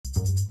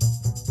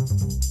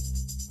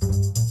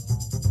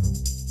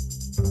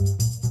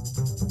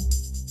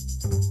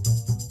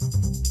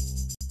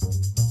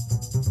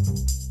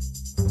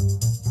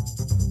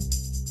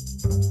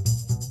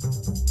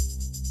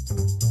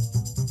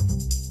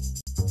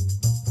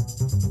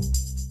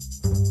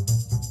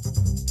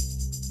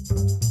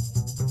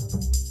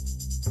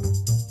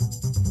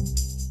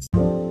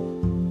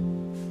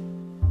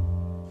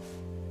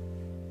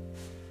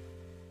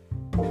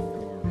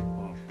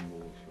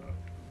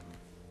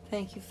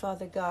thank you,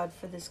 Father God,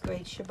 for this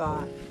great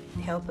Shabbat.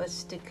 Help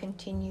us to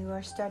continue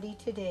our study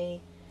today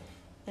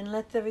and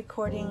let the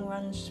recording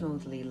run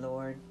smoothly,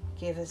 Lord.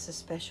 Give us a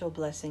special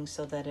blessing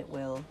so that it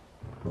will.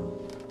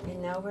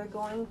 And now we're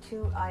going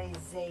to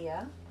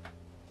Isaiah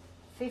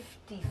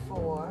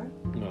 54.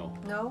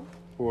 No?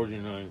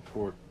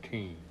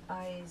 49:14.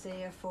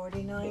 Isaiah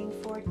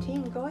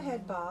 49:14. Go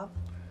ahead, Bob.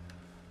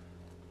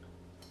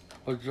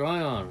 But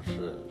Zion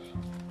says,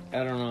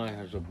 Adonai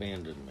has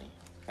abandoned me.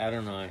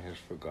 Adonai has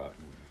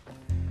forgotten me.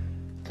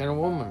 Can a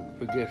woman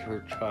forget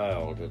her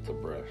child at the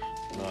breast,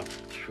 not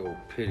show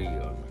pity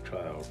on the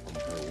child from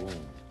her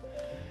womb?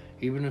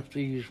 Even if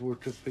these were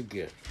to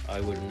forget,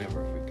 I would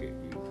never forget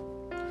you.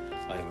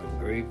 I have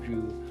engraved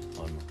you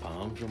on the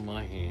palms of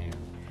my hands.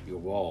 Your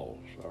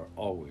walls are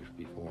always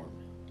before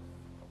me.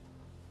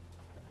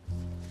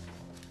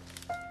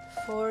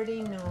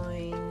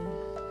 49.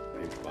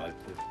 Page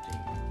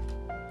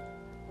 515.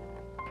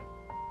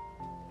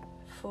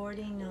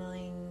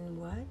 49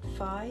 what?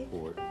 5?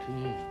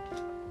 14.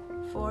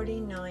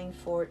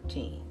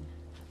 49:14.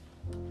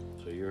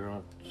 So you're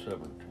on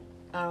 17.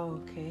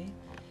 Oh, okay.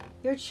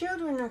 Your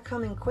children are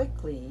coming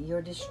quickly.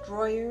 Your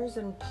destroyers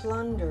and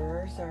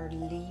plunderers are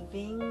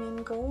leaving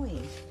and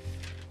going.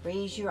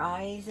 Raise your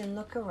eyes and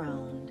look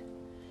around.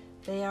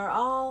 They are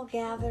all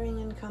gathering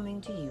and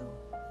coming to you.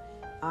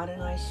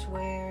 Adonai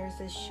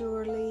swears, as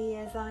surely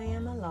as I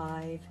am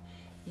alive,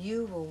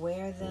 you will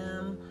wear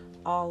them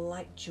all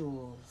like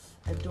jewels.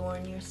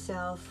 Adorn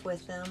yourself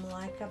with them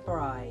like a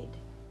bride.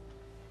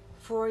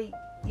 For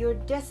your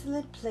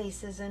desolate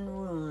places and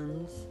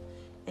ruins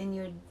and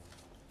your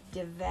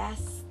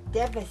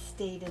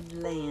devastated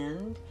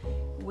land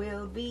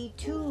will be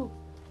too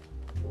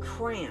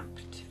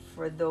cramped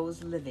for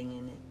those living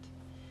in it.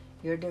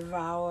 Your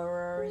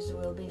devourers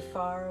will be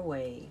far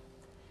away.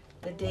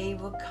 The day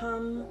will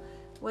come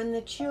when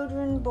the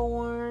children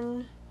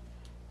born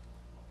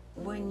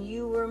when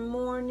you were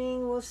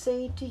mourning will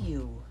say to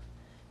you,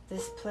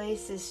 this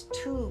place is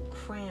too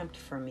cramped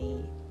for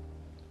me.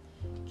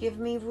 Give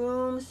me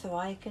room so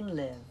I can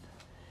live.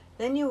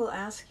 Then you will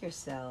ask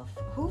yourself,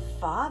 who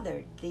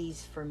fathered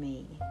these for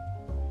me?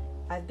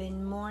 I've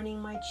been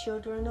mourning my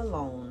children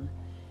alone,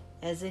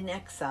 as in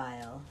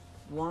exile,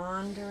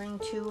 wandering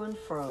to and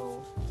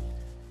fro.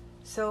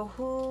 So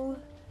who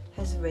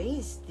has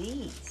raised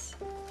these?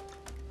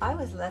 I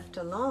was left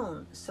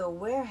alone, so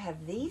where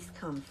have these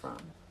come from?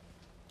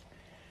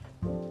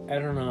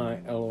 Adonai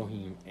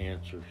Elohim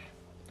answers,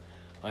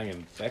 I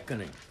am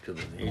beckoning to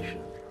the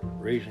nations,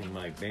 raising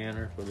my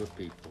banner for the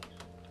peoples.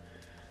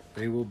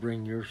 They will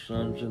bring your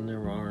sons in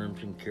their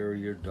arms and carry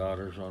your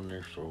daughters on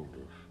their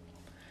shoulders.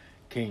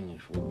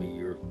 Kings will be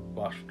your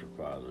foster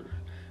fathers,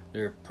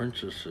 their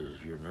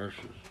princesses your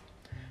nurses.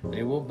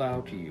 They will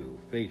bow to you,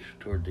 face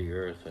toward the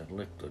earth, and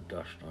lick the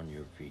dust on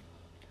your feet.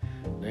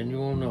 Then you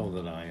will know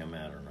that I am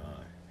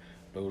Adonai.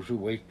 Those who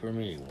wait for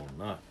me will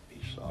not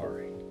be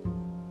sorry.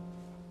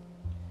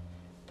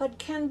 But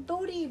can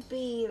booty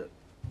be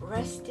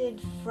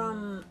wrested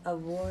from a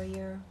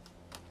warrior?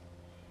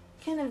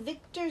 Can a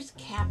victor's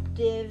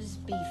captives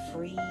be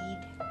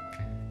freed?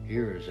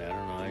 Here is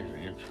Adonai's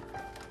answer.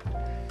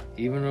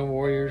 Even a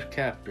warrior's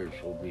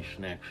captives will be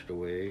snatched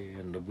away,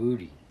 and the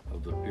booty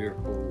of the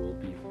fearful will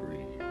be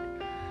freed.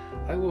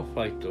 I will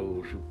fight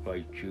those who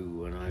fight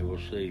you, and I will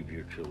save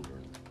your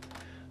children.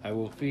 I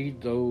will feed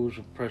those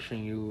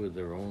oppressing you with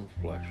their own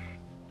flesh.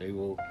 They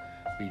will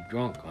be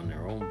drunk on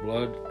their own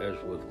blood as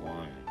with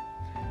wine.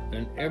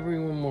 Then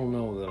everyone will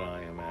know that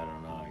I am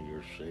Adonai,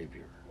 your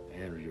Savior,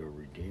 and your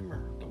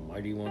Redeemer, the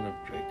Mighty One of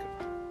Jacob.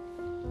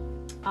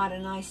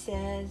 Adonai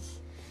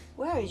says,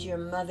 where is your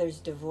mother's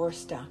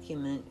divorce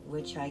document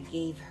which I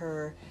gave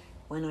her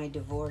when I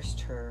divorced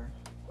her?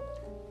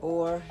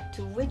 Or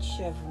to which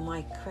of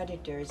my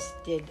creditors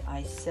did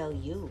I sell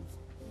you?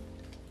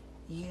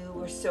 You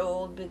were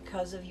sold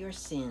because of your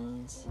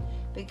sins.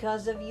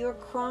 Because of your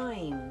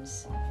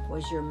crimes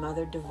was your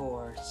mother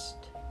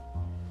divorced.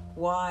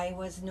 Why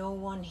was no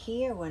one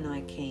here when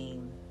I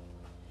came?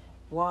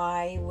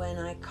 Why, when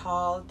I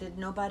called, did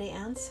nobody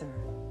answer?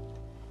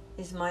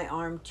 Is my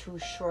arm too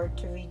short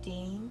to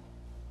redeem?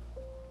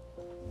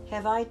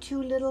 Have I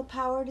too little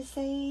power to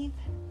save?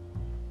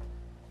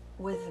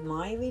 With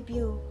my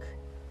rebuke,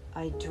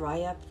 I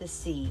dry up the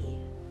sea.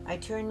 I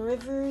turn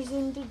rivers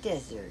into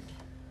desert.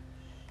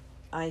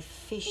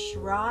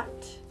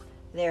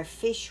 Their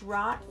fish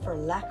rot for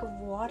lack of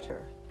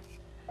water,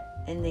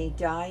 and they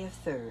die of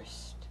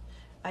thirst.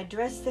 I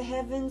dress the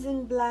heavens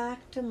in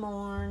black to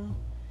mourn,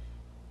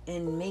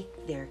 and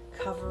make their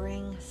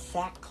covering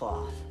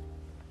sackcloth.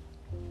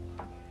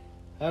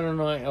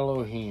 Adonai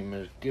Elohim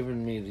has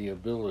given me the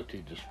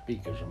ability to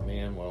speak as a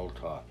man well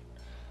taught,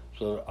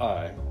 so that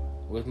I,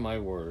 with my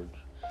words,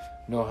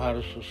 know how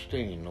to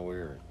sustain the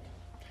weary.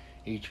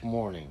 Each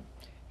morning,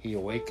 he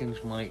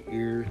awakens my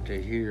ears to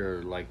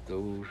hear like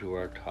those who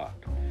are taught.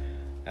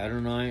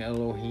 Adonai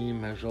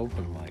Elohim has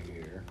opened my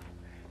ear,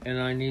 and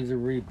I neither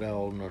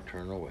rebel nor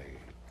turn away.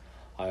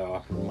 I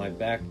offered my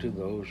back to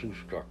those who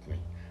struck me,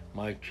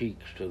 my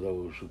cheeks to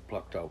those who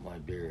plucked out my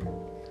beard.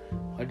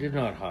 I did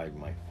not hide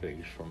my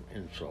face from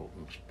insult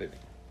and spitting.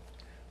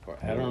 For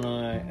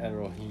Adonai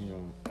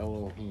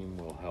Elohim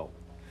will help.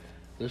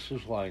 This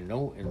is why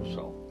no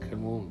insult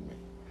can wound me.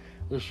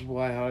 This is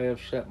why I have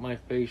set my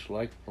face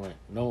like flint,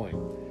 knowing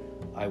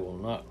I will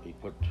not be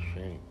put to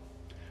shame.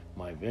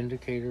 My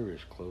vindicator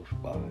is close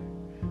by.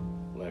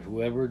 Let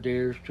whoever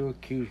dares to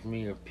accuse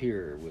me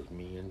appear with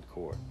me in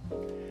court.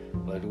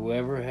 Let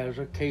whoever has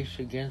a case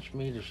against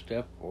me to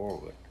step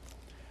forward.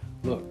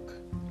 Look,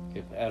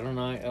 if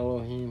Adonai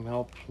Elohim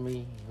helps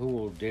me, who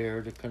will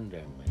dare to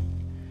condemn me?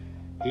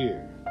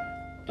 Here,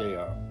 they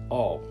are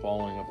all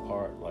falling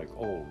apart like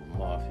old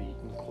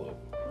moth-eaten clover.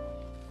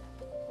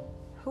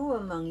 Who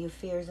among you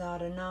fears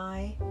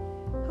Adonai?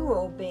 Who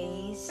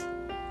obeys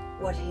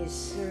what his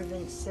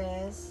servant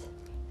says?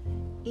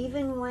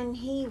 Even when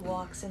he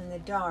walks in the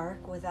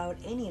dark without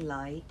any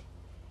light,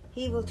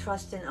 he will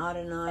trust in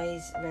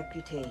Adonai's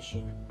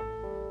reputation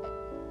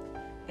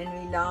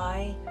and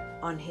rely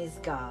on his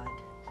God.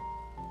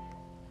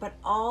 But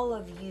all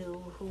of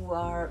you who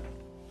are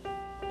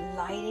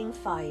lighting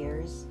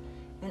fires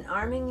and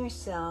arming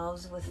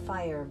yourselves with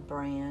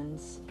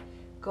firebrands,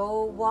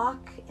 go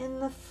walk in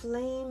the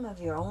flame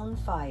of your own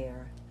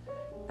fire,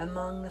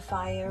 among the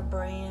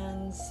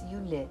firebrands you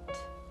lit.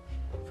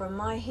 From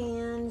my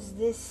hands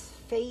this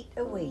fate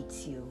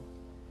awaits you.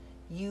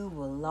 You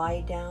will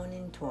lie down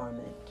in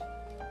torment.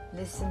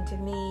 Listen to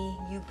me,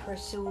 you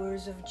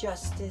pursuers of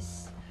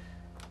justice,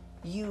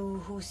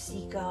 you who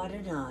seek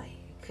Adonai.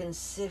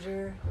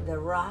 Consider the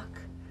rock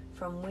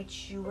from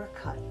which you were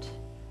cut,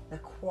 the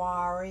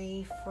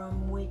quarry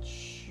from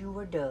which you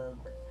were dug.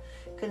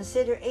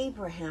 Consider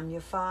Abraham,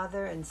 your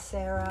father, and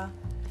Sarah,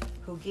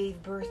 who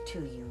gave birth to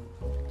you.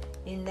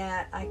 In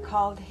that I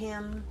called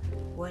him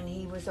when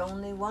he was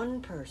only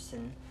one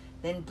person,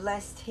 then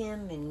blessed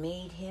him and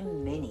made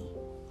him many.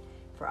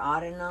 For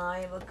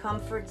Adonai will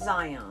comfort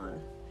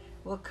Zion,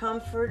 will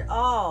comfort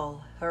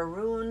all her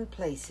ruined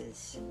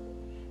places,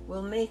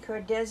 will make her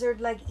desert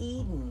like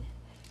Eden,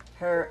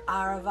 her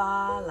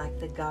Arava like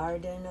the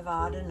garden of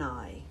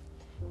Adonai.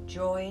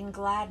 Joy and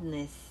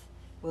gladness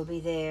will be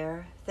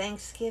there,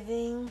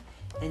 thanksgiving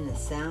and the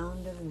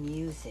sound of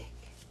music.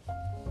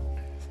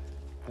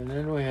 And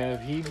then we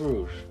have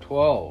Hebrews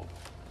 12,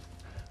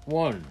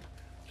 1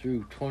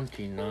 through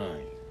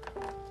 29.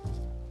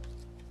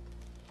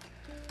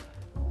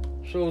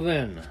 So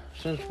then,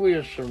 since we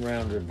are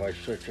surrounded by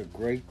such a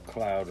great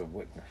cloud of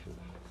witnesses,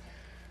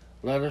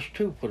 let us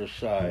too put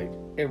aside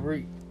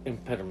every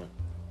impediment,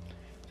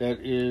 that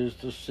is,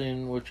 the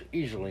sin which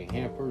easily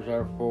hampers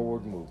our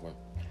forward movement,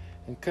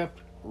 and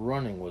kept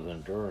running with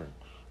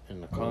endurance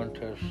in the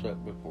contest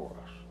set before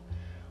us,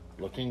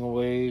 looking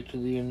away to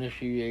the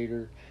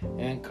initiator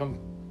and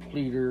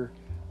completer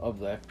of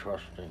that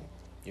trusting,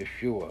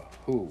 Yeshua,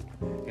 who,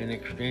 in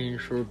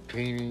exchange for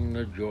obtaining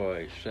the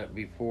joy set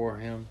before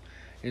him,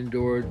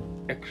 endured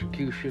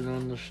execution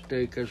on the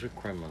stake as a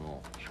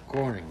criminal,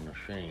 scorning the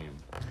shame,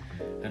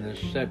 and is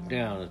set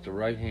down at the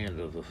right hand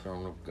of the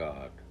throne of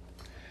God.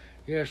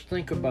 Yes,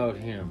 think about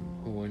him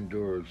who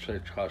endured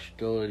such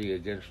hostility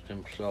against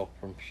himself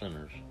from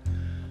sinners,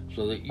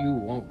 so that you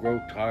won't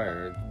grow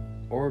tired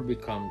or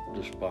become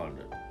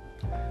despondent.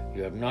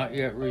 You have not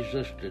yet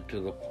resisted to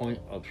the point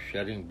of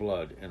shedding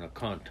blood in a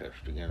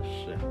contest against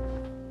sin.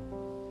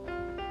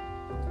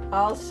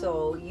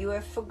 Also, you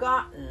have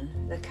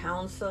forgotten the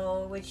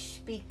counsel which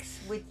speaks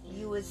with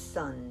you as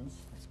sons.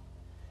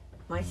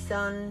 My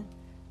son,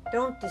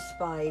 don't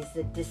despise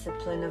the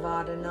discipline of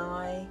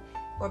Adonai,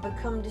 or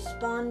become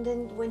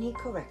despondent when he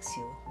corrects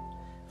you.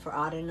 For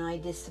Adonai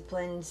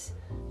disciplines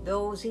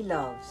those he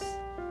loves,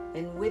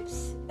 and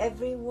whips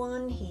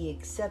everyone he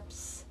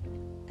accepts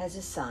as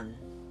a son.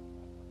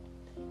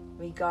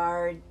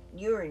 Regard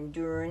your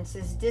endurance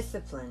as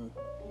discipline.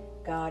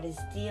 God is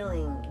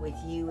dealing with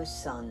you as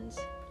sons.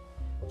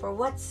 For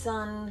what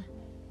son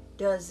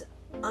goes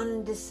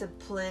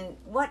undisciplined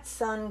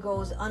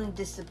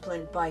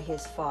by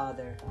his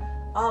father?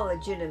 All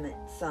legitimate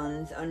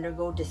sons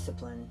undergo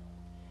discipline.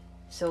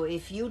 So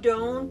if you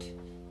don't,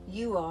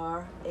 you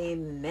are a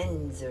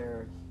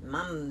mamzer,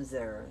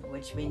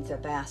 which means a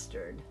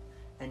bastard,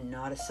 and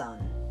not a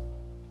son.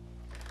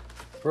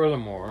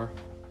 Furthermore,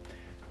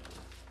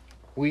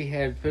 we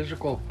had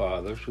physical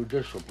fathers who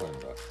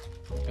disciplined us,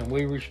 and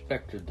we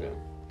respected them.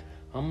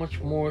 How much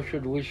more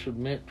should we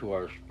submit to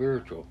our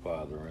spiritual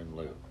Father and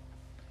live?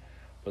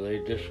 For they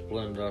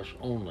disciplined us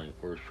only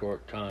for a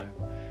short time,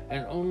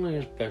 and only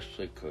as best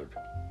they could.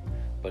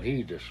 But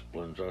he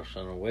disciplines us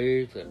in a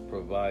way that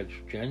provides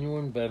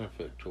genuine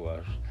benefit to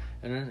us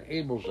and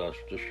enables us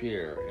to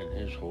share in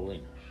his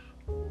holiness.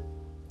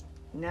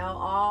 Now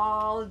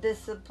all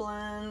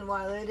discipline,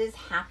 while it is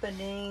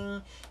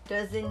happening,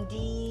 does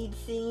indeed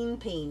seem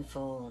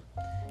painful,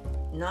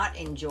 not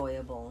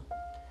enjoyable.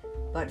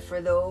 But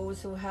for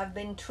those who have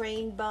been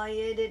trained by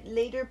it, it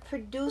later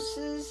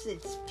produces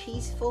its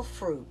peaceful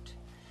fruit,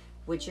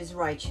 which is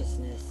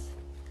righteousness.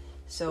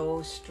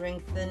 So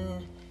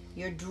strengthen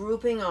your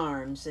drooping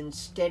arms and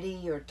steady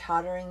your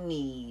tottering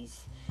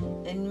knees,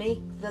 and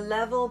make the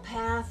level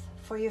path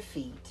for your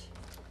feet,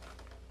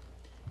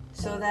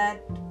 so that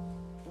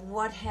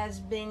what has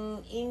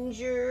been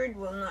injured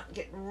will not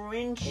get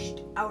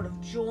wrenched out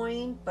of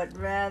joint, but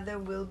rather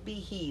will be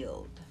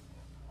healed.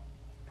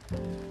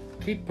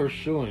 Keep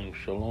pursuing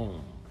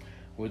shalom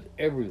with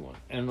everyone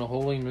and the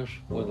holiness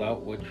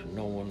without which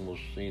no one will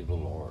see the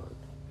Lord.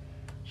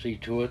 See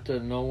to it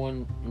that no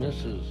one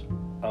misses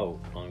out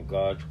on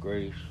God's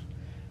grace,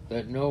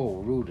 that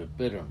no root of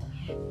bitterness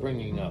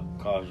springing up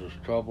causes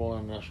trouble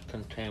and thus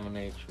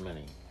contaminates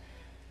many,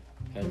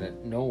 and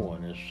that no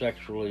one is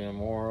sexually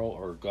immoral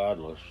or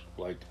godless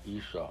like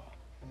Esau,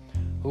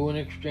 who in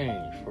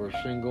exchange for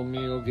a single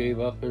meal gave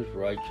up his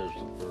rights as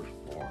the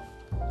firstborn.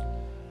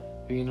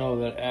 For you know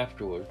that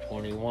afterwards,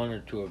 when he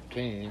wanted to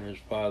obtain his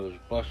father's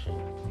blessing,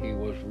 he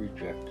was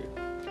rejected.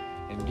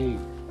 Indeed,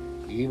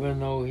 even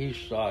though he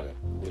sought it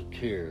with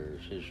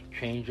tears, his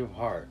change of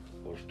heart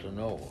was to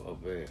no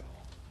avail.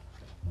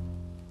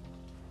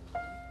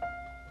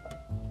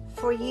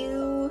 For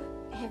you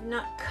have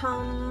not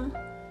come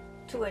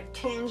to a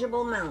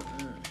tangible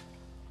mountain,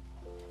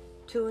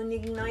 to an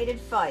ignited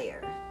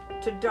fire,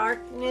 to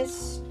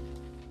darkness,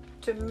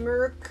 to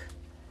murk,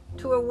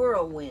 to a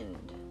whirlwind,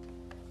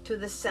 to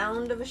the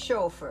sound of a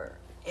shofar,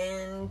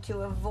 and to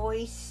a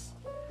voice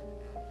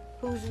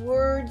whose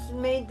words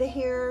made the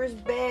hearers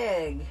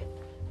beg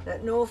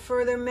that no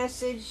further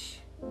message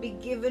be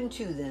given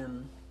to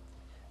them,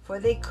 for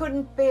they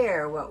couldn't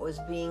bear what was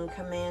being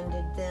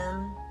commanded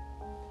them.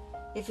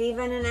 If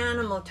even an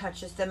animal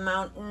touches the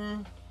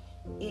mountain,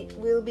 it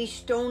will be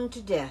stoned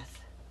to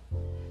death.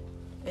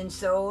 And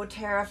so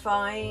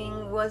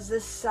terrifying was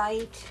the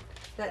sight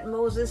that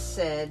Moses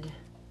said,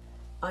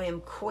 I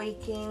am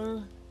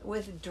quaking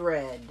with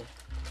dread.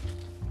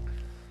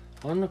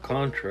 On the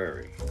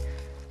contrary,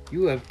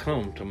 you have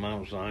come to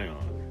Mount Zion,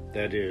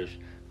 that is,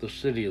 the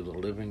city of the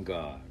living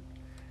God,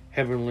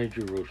 heavenly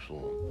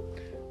Jerusalem,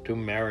 to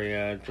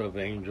myriads of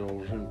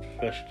angels in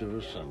festive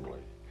assembly,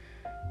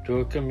 to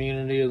a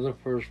community of the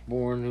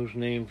firstborn whose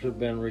names have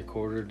been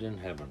recorded in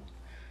heaven,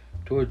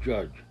 to a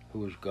judge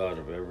who is God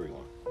of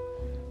everyone,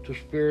 to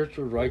spirits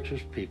of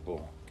righteous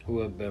people who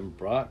have been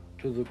brought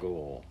to the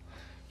goal,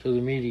 to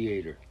the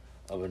mediator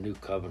of a new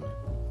covenant,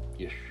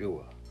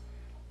 Yeshua,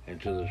 and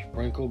to the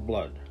sprinkled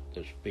blood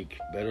that speaks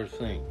better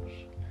things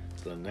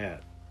than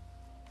that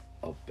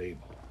of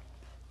Babel.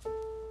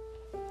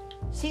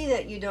 See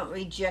that you don't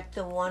reject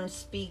the one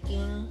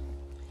speaking,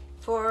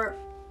 for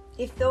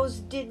if those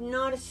did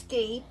not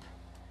escape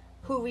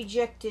who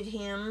rejected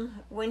him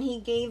when he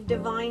gave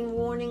divine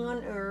warning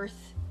on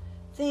earth,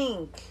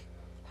 think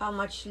how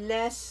much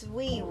less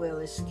we will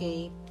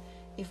escape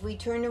if we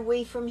turn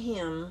away from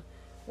him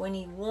when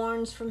he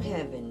warns from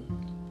heaven.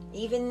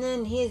 Even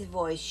then his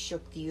voice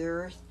shook the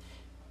earth,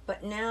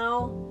 but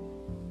now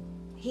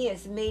he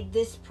has made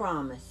this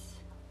promise.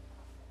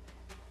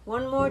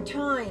 One more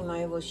time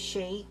I will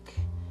shake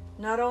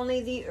not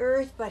only the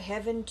earth but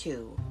heaven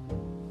too.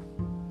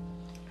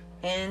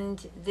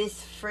 And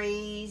this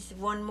phrase,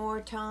 one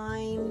more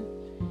time,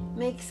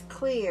 makes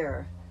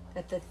clear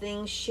that the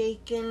things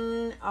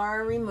shaken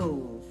are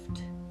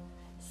removed,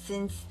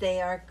 since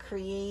they are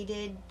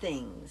created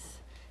things,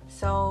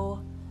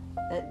 so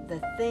that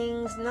the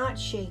things not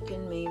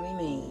shaken may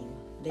remain.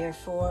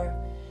 Therefore,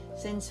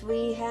 since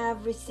we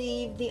have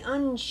received the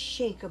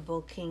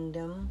unshakable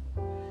kingdom,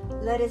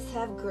 let us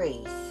have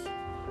grace,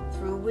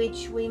 through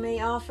which we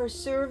may offer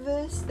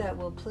service that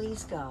will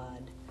please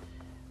God,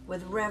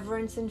 with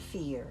reverence and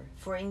fear,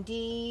 for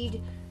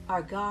indeed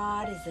our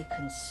God is a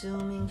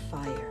consuming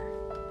fire.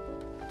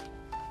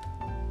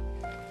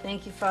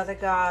 Thank you, Father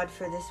God,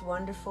 for this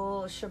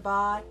wonderful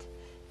Shabbat.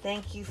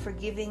 Thank you for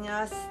giving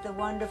us the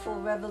wonderful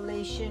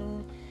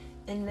revelation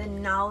and the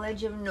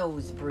knowledge of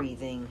nose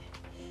breathing.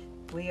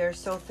 We are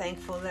so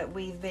thankful that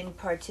we've been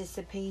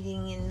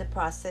participating in the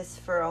process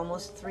for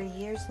almost 3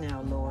 years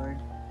now, Lord.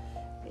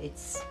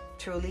 It's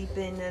truly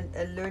been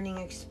a learning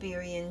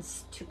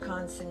experience to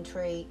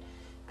concentrate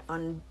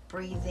on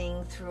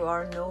breathing through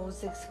our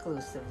nose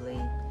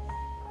exclusively.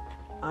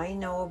 I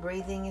know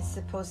breathing is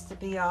supposed to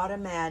be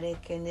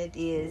automatic, and it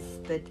is,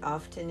 but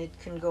often it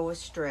can go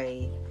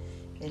astray.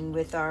 And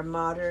with our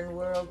modern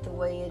world the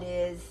way it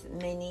is,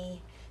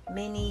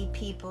 many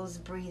people's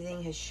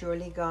breathing has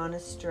surely gone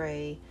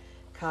astray,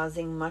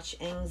 causing much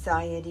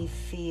anxiety,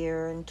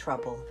 fear, and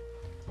trouble,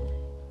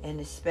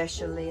 and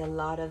especially a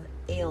lot of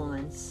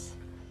ailments,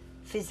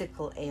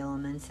 physical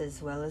ailments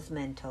as well as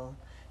mental.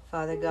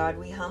 Father God,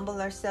 we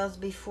humble ourselves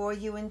before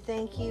you and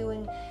thank you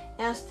and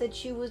ask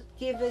that you would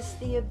give us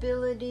the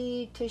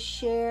ability to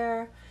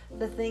share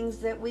the things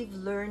that we've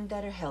learned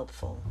that are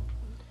helpful.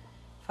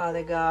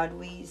 Father God,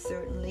 we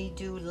certainly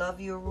do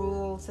love your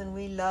rules, and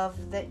we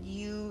love that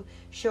you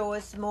show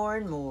us more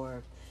and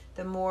more.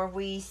 The more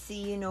we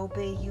see and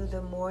obey you,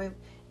 the more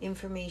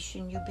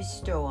information you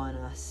bestow on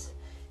us.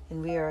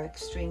 And we are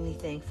extremely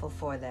thankful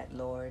for that,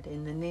 Lord.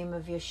 In the name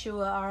of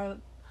Yeshua,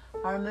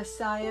 our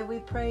Messiah, we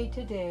pray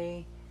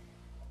today.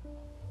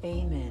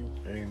 Amen.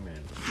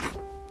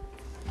 Amen.